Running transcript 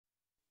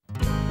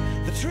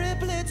The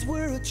triplets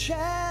were a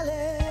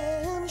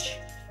challenge.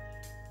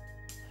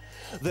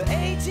 The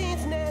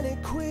 18th nanny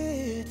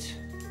quit.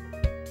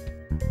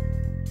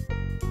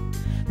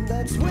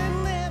 That's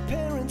when their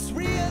parents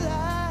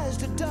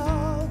realized a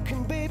dog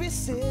can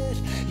babysit.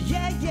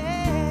 Yeah,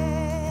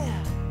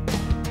 yeah.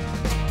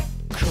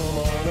 Come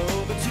on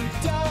over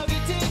to Doggie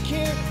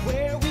Daycare,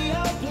 where we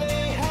all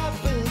play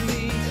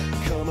happily.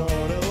 Come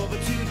on over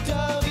to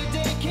Doggie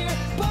Daycare,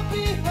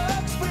 puppy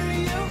hugs for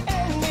you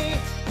and me.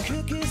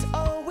 Cook is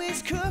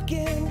always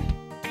cooking,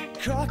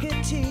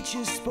 Crockett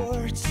teaches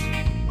sports.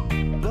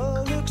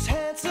 Bo looks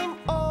handsome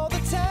all the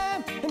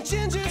time, and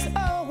Ginger's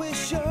always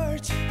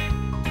short.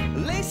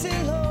 Lacey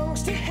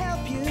longs to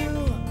help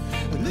you,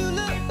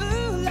 Lula,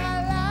 ooh la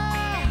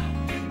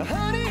la.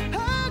 Honey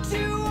hugs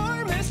you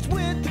warmest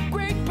with the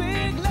great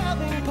big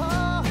loving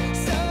paw.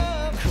 So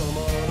come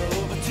on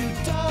over to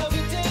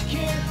Doggie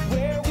Daycare,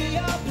 where we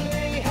all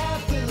play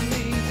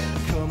happily.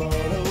 Come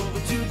on over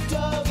to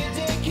Doggie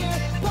Daycare,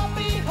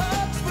 puppy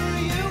hugs for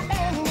you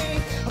and me.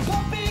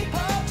 Puppy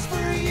hugs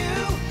for you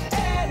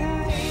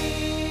and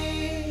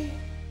me.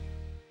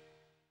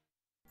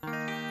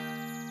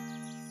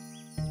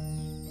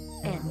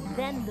 And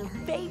then the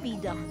baby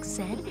dog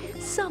said,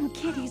 "Some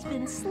kitty's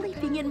been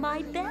sleeping in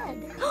my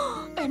bed."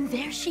 And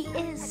there she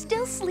is,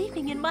 still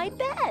sleeping in my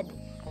bed.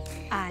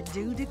 I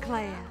do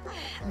declare,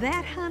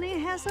 that honey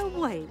has a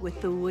way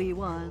with the wee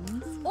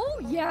ones. Oh,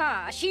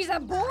 yeah, she's a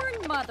born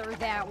mother,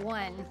 that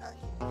one.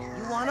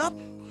 You want up?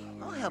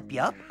 I'll help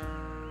you up.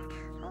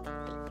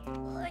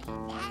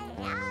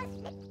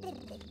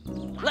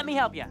 Let me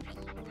help you.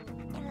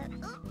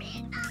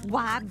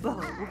 Why, Bo,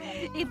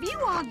 if you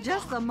are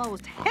just the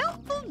most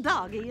helpful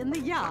doggy in the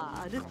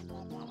yard.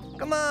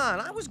 Come on,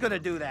 I was gonna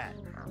do that.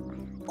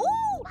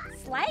 Ooh,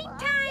 slide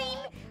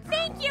time.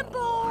 Thank you,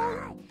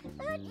 Bo.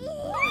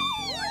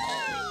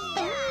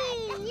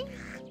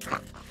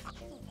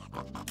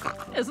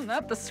 Isn't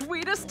that the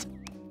sweetest?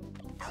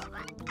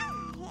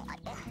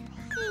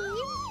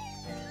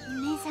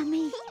 Mes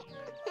amis,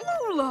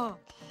 Lula!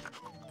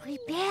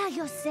 prepare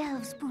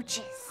yourselves,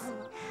 Pooches.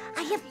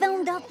 I have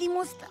found out the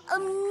most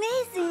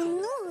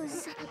amazing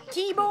news.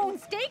 T-bone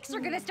steaks are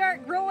gonna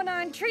start growing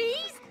on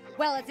trees?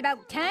 Well, it's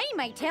about time,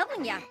 I'm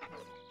telling ya.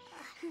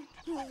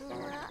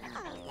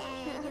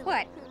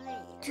 What?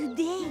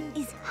 Today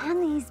is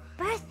Honey's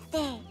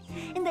birthday,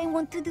 and I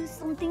want to do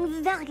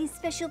something very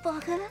special for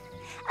her.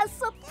 A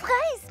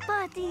surprise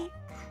party.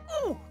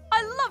 Oh,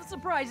 I love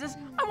surprises.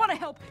 I want to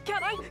help.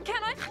 Can I?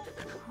 Can I?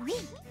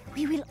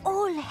 We will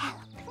all help.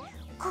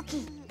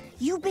 Cookie,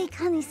 you bake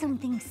Honey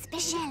something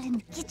special in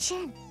the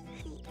kitchen.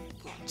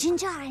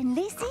 Ginger and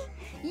Lacey,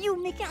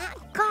 you make a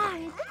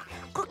card.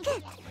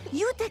 Coquette,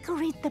 you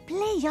decorate the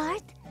play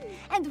yard.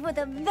 And for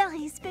the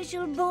very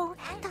special Bo,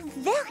 the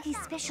very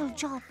special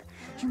job,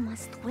 you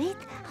must wait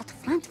out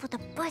front for the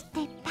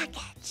birthday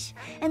package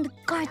and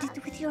guard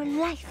it with your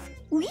life.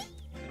 Oui?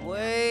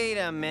 Wait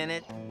a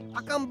minute.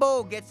 How come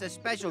Bo gets a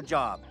special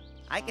job?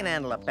 I can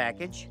handle a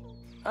package.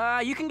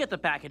 You can get the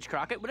package,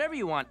 Crockett. Whatever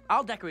you want.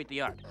 I'll decorate the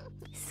yard.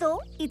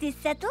 So, it is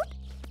settled?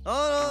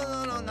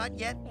 Oh, no, not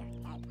yet.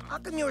 How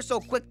come you were so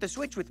quick to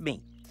switch with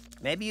me?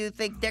 Maybe you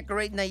think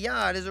decorating the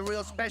yard is a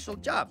real special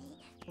job.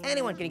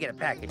 Anyone can get a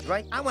package,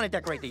 right? I want to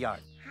decorate the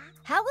yard.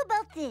 How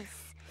about this?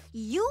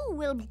 You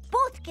will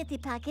both get the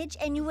package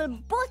and you will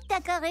both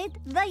decorate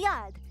the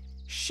yard.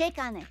 Shake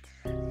on it.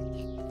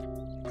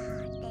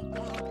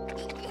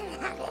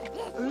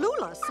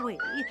 Lula,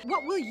 sweetie,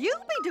 what will you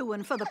be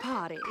doing for the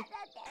party?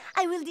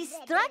 I will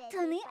distract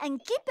Honey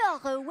and keep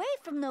her away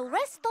from the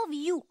rest of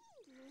you.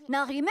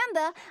 Now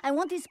remember, I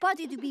want this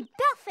party to be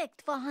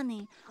perfect for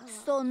Honey,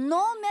 so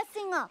no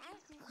messing up,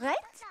 right?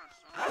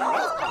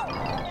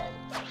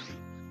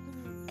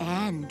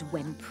 And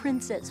when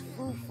Princess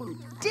Foo-Foo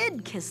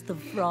did kiss the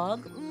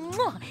frog,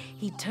 mwah,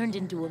 he turned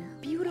into a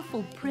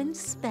beautiful Prince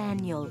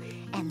Spaniel,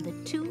 and the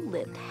two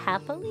lived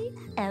happily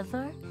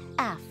ever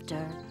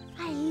after.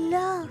 I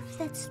love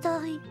that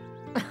story.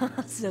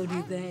 So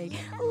do they.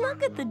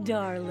 Look at the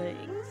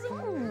darlings.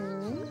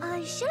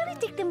 Shall we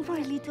take them for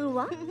a little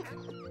walk?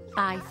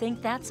 I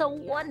think that's a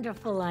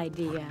wonderful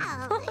idea.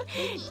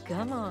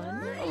 Come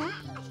on.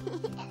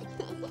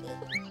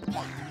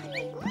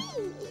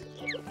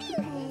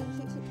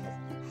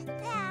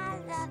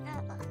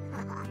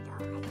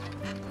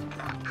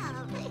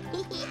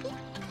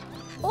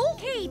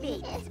 Okay,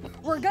 babies.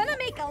 We're gonna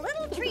make a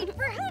little treat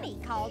for Honey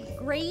called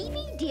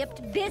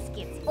gravy-dipped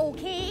biscuits,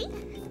 okay?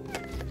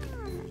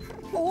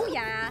 Oh,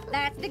 yeah,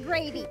 that's the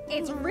gravy.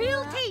 It's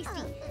real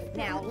tasty.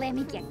 Now, let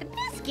me get the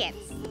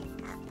biscuits.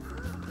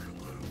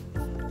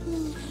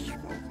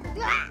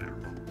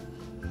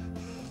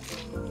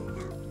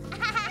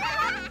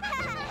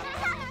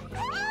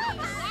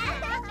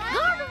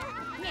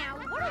 Now,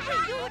 what are we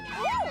doing?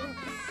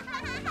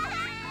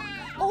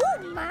 Oh,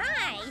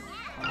 my!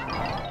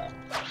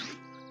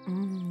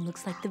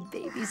 Looks like the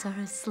babies are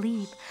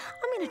asleep.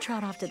 I'm gonna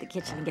trot off to the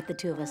kitchen and get the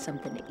two of us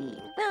something to eat.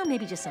 Well,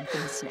 maybe just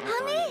something to snack on,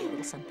 Honey! a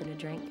little something to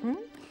drink. Hmm?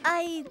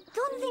 I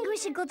don't think we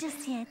should go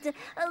just yet.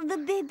 The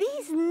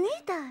babies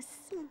need us.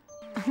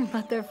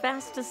 But they're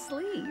fast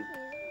asleep.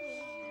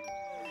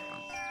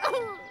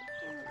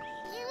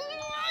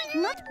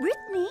 Not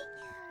Brittany.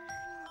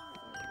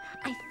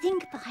 I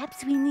think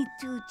perhaps we need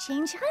to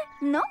change her,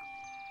 no?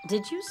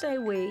 Did you say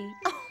we?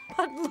 Oh,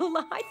 but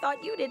Lula, I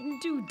thought you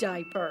didn't do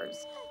diapers.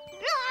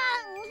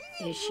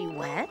 Is she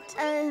wet?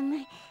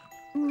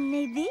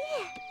 Maybe?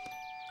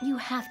 You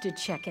have to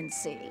check and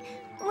see.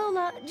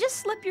 Lula, just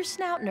slip your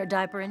snout in her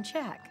diaper and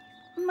check.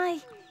 My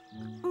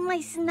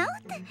snout?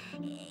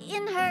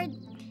 In her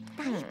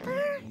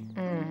diaper?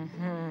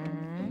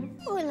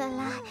 Mm-hmm. Ooh la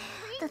la,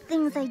 the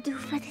things I do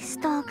for this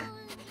dog.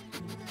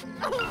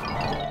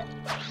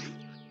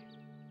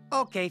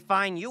 Okay,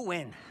 fine, you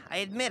win. I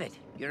admit it.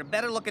 You're a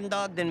better-looking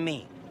dog than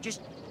me.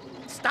 Just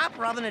stop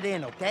rubbing it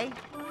in, okay?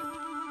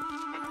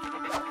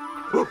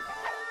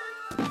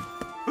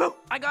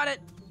 I got it.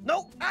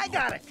 No, I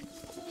got it.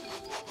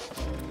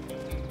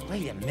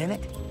 Wait a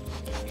minute.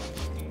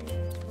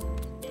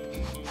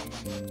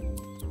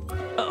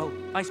 Uh-oh,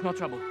 I smell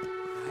trouble.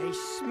 I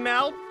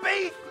smell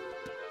beef.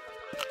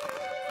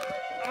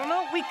 Oh,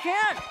 no, we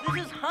can't.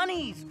 This is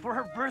Honey's for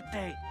her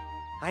birthday.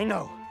 I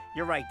know.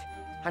 You're right.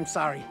 I'm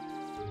sorry.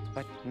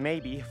 But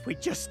maybe if we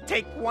just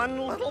take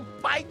one little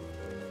bite.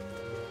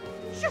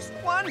 Just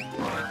one.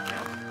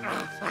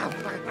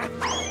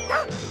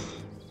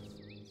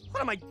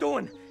 What am I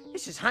doing?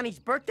 This is Honey's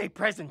birthday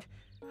present.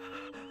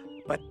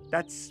 But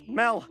that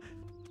smell.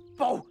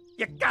 Bo,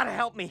 you gotta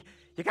help me.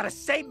 You gotta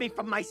save me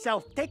from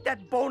myself. Take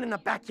that bone in the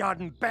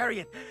backyard and bury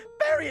it.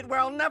 Bury it where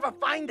I'll never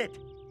find it.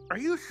 Are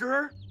you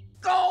sure?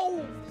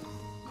 Go!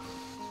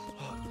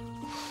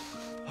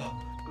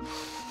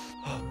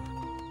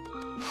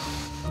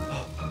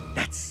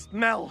 That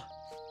smell.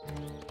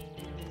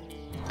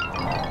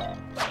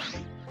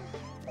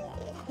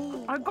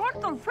 I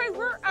got the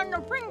finger and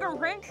the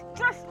fingerprints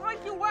just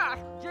like you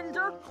asked,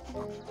 Ginger.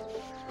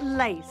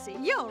 Lacey,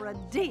 you're a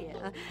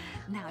dear.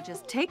 Now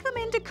just take them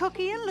into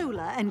Cookie and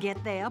Lula and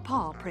get their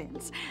paw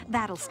prints.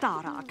 That'll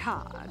start our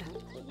card.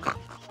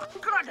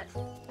 Got it.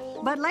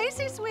 But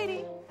Lacey,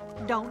 sweetie,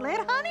 don't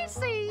let Honey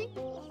see.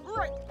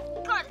 Right,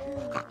 got it.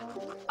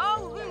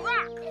 I'll be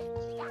back.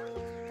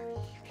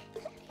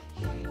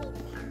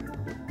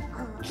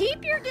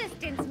 Keep your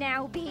distance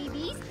now,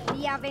 babies.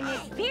 The oven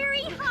is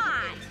very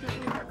hot.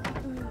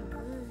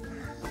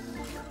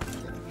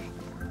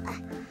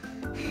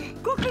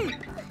 Cookie!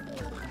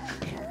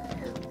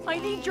 I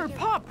need your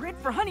paw print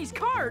for Honey's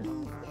card.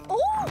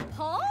 Oh,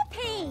 paw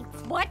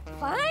paints. What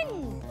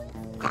fun.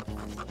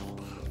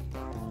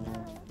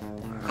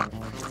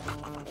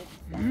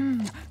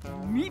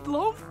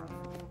 Meatloaf?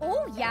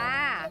 Oh,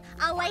 yeah.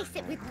 I'll ice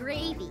it with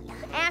gravy.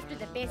 After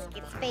the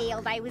biscuits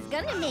failed, I was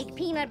gonna make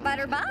peanut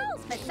butter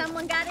balls, but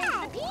someone got into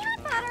the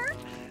peanut butter.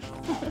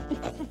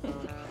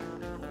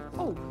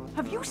 Oh,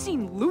 have you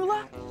seen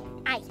Lula?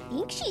 I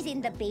think she's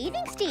in the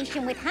bathing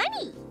station with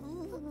Honey.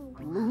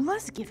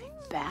 Lula's giving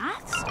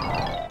baths?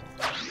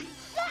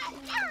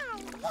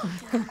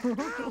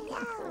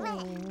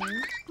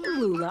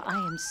 Lula, I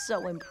am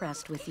so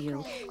impressed with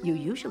you. You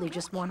usually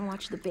just want to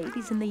watch the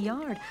babies in the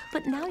yard,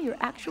 but now you're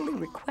actually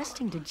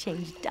requesting to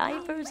change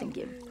diapers and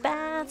give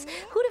baths.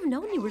 Who'd have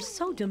known you were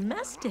so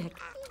domestic?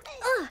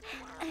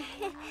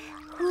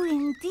 Who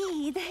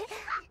indeed?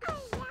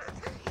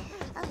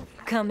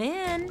 Come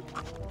in.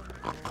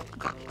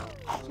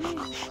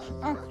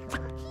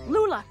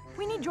 Lula,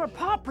 we need your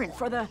paw print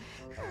for the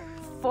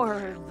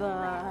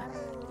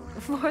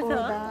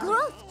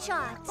Growth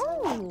chart.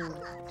 Oh.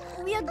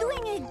 We are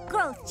doing a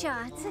growth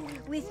chart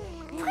with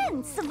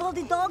prints of all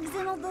the dogs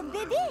and all the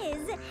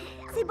babies.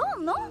 C'est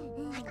bon, no?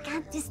 I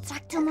can't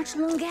distract her much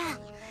longer.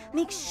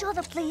 Make sure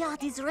the play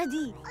yard is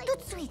ready. Tout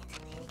de suite.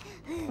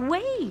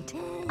 Wait,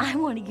 I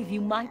want to give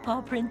you my paw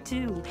print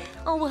too.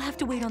 Oh, we'll have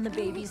to wait on the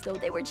babies though.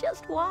 They were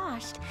just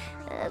washed.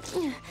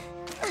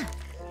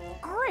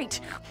 Great.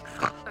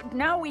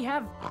 Now we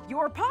have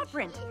your paw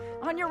print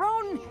on your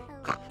own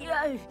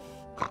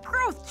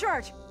growth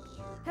chart.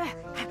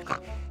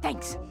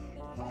 Thanks.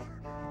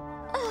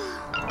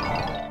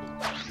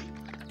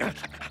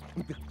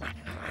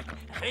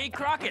 Hey,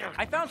 Crockett,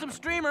 I found some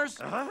streamers.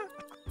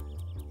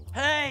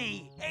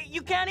 Hey,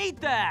 you can't eat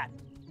that.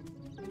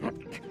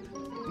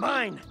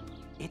 Mine.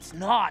 It's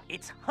not.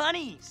 It's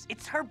Honey's.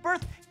 It's her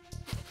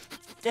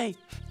birthday.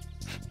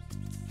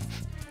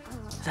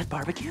 Is that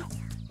barbecue?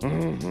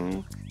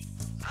 Mm-hmm.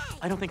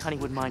 I don't think Honey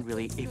would mind,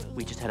 really, if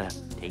we just had a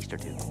taste or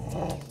two.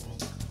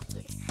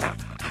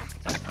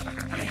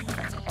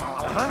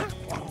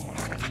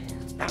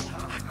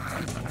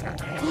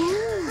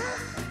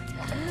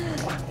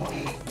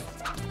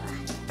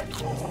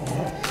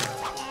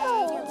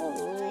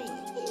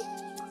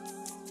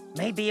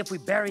 Maybe if we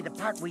bury the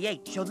part we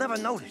ate, she'll never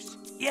notice.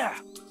 Yeah.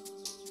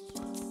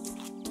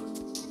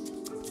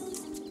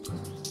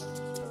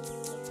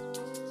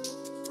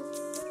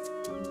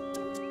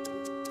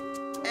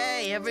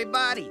 Hey,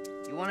 everybody.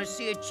 You want to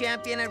see a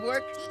champion at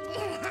work?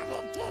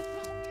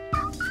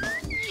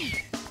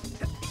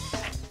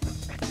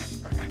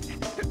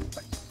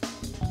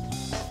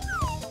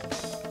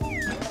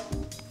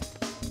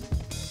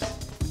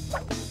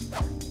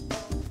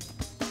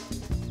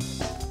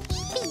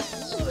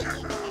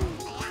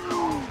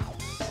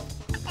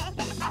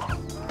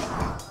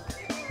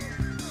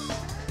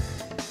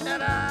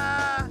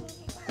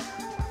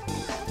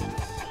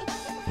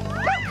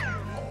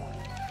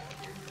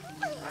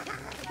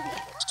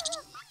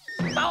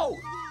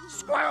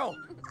 squirrel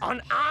on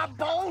our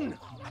bone.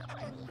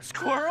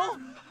 Squirrel?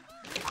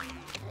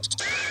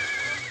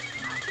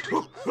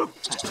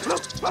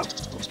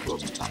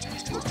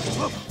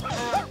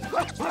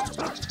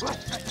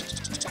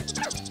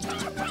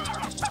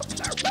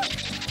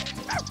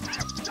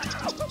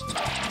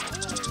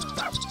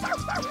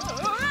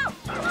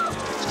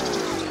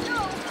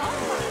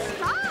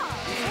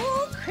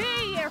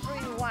 Okay,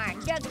 everyone,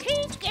 the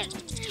cake is...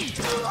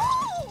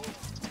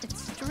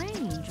 It's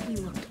strange. We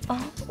looked all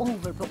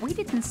over, but we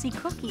didn't see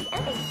Cookie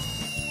any.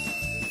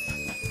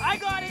 I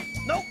got it!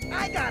 Nope,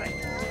 I got it.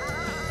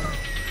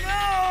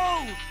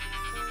 No!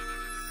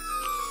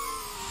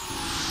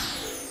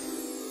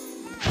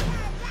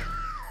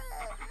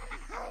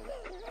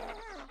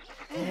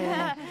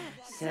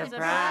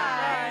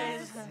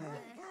 Surprise!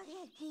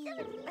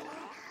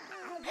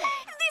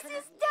 This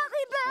is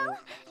terrible!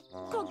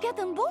 Croquette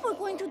and Bo were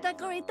going to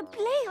decorate the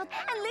playhouse,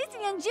 and Lacey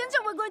and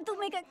Ginger were going to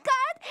make a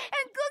card,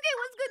 and Cookie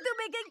was going to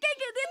make a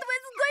cake, and it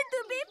was going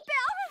to be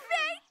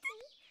perfect!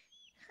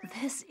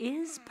 This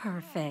is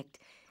perfect.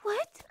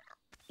 What?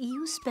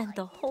 You spent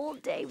the whole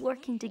day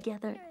working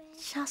together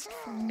just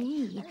for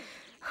me.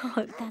 Oh,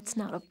 if that's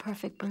not a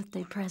perfect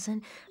birthday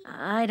present,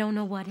 I don't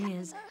know what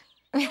is.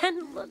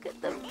 And look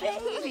at the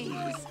babies.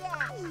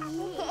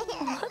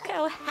 Look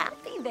how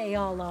happy they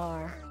all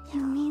are.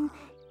 You mean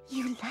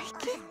you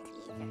like it?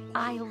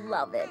 I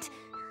love it.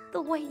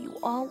 The way you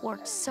all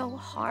worked so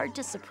hard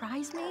to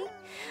surprise me.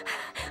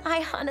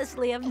 I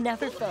honestly have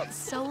never felt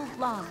so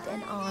loved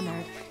and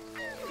honored.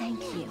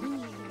 Thank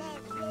you.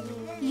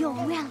 You're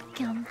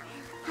welcome.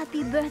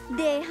 Happy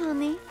birthday,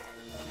 honey.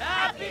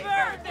 Happy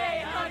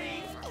birthday,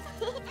 honey!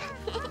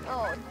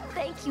 Oh,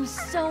 thank you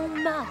so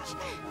much.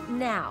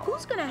 Now,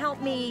 who's gonna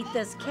help me eat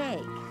this cake?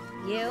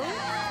 You?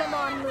 Come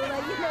on, Lula,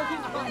 you know you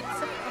want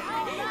some.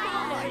 Come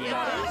on,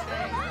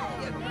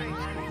 buddy.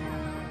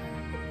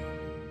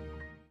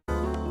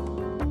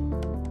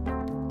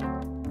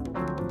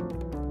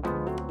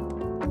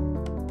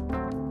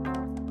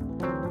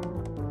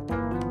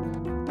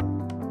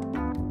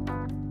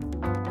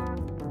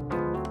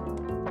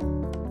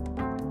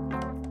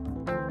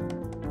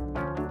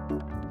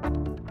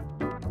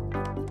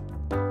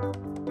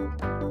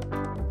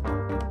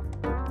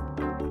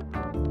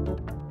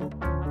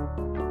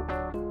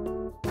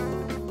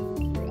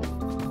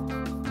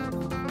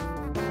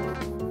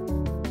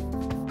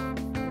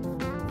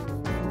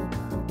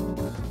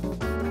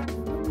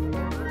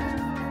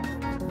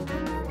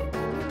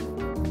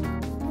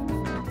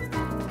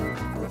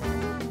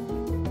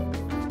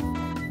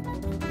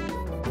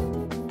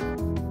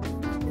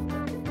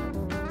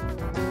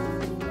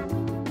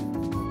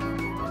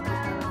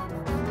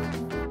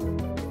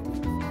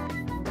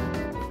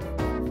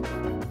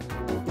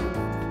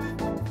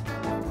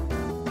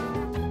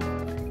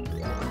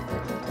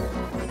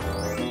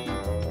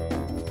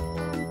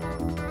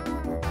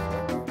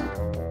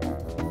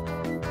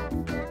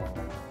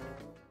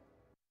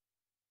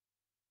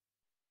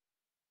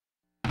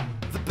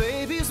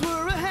 Babies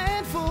were a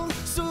handful,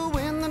 so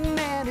when the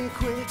nanny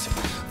quit,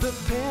 the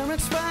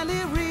parents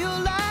finally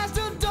realized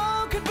a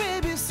dog could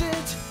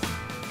babysit.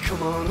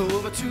 Come on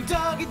over to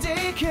Doggie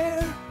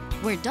Daycare,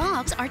 where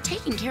dogs are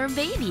taking care of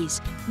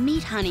babies.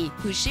 Meet Honey,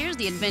 who shares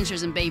the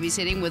adventures in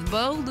babysitting with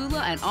Bo,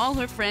 Lula, and all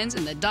her friends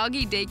in the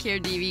Doggie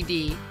Daycare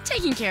DVD.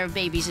 Taking care of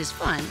babies is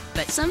fun,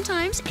 but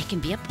sometimes it can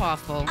be a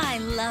pawful. I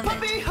love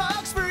puppy it.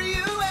 hugs for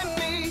you and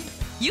me.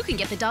 You can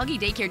get the Doggie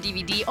Daycare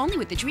DVD only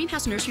with the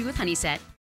Dreamhouse Nursery with Honey set.